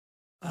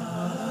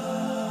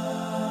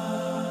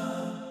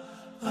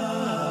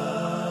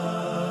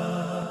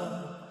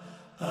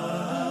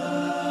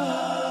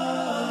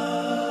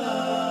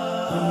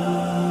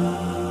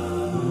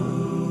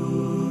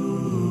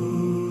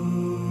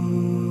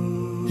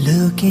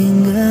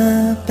Looking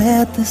up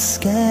at the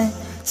sky,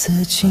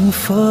 searching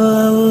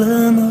for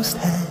the Most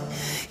High,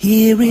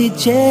 he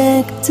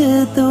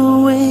rejected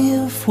the way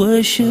of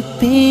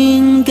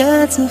worshipping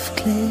gods of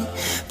clay.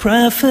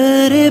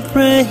 Prophet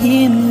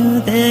Ibrahim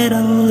knew that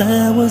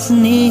Allah was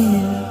near,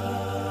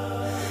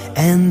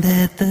 and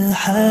that the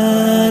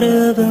heart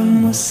of a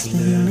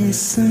Muslim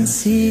is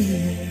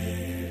sincere.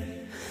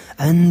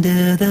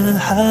 Under the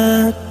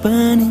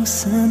heart-burning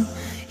sun,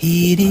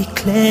 he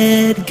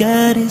declared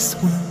God is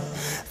one.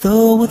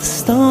 Though with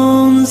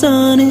stones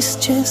on his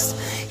chest,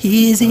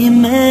 his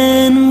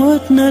iman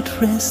would not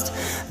rest.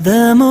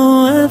 The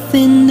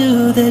mu'adhin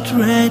knew that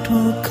right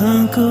will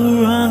conquer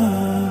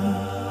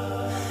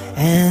wrong,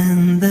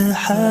 and the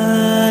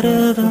heart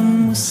of a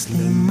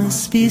Muslim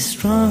must be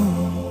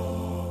strong.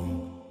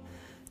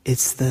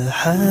 It's the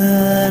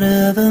heart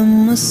of a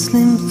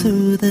Muslim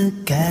through the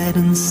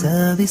guidance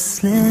of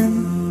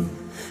Islam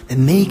that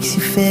makes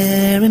you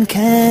fair and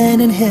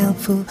kind and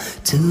helpful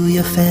to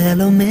your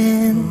fellow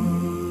man.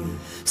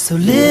 So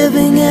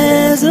living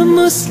as a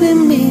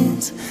Muslim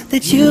means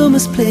that you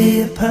must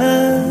play a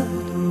part.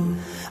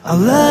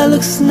 Allah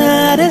looks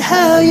not at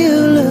how you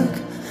look,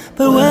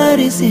 but what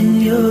is in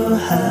your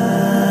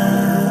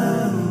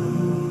heart.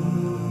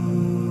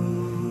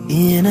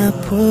 In a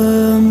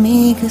poor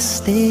meager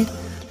state,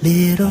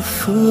 little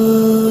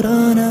food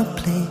on a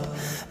plate,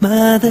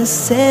 mother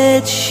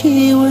said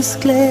she was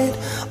glad,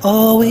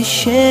 always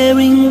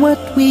sharing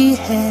what we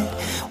had.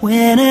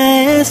 When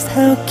I asked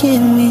how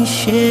can we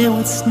share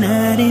what's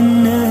not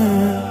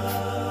enough,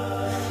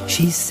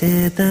 she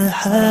said the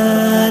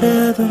heart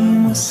of a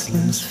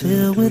Muslim's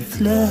filled with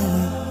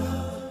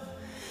love.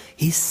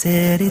 He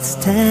said it's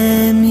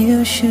time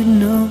you should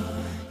know,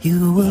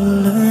 you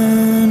will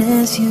learn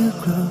as you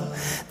grow,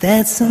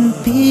 that some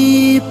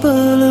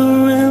people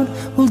around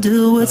will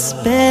do what's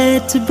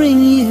bad to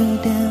bring you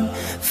down.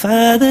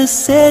 Father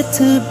said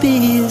to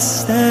be a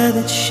star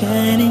that's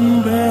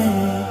shining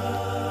bright,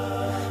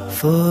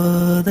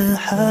 for the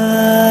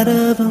heart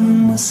of a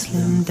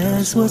Muslim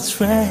does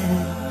what's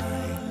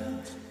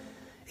right.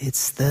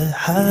 It's the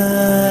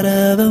heart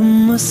of a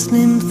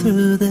Muslim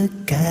through the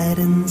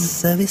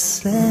guidance of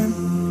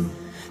Islam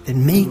that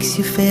makes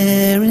you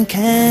fair and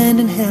kind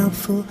and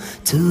helpful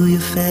to your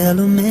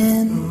fellow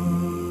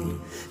man.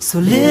 So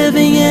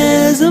living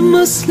as a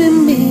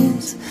Muslim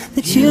means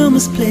that you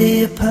must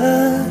play a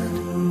part.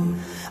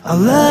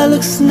 Allah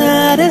looks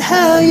not at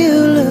how you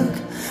look,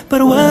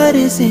 but what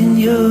is in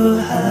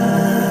your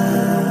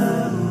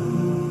heart.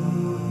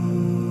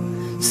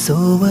 So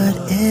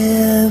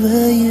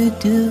whatever you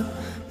do,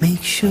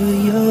 make sure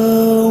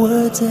your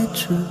words are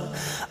true.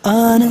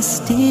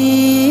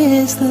 Honesty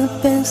is the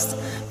best,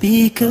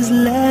 because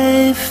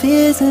life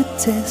is a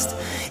test.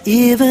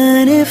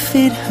 Even if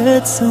it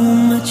hurts so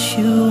much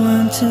you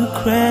want to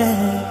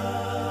cry,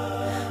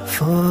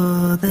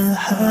 for the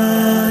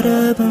heart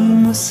of a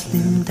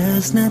Muslim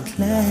does not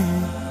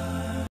lie.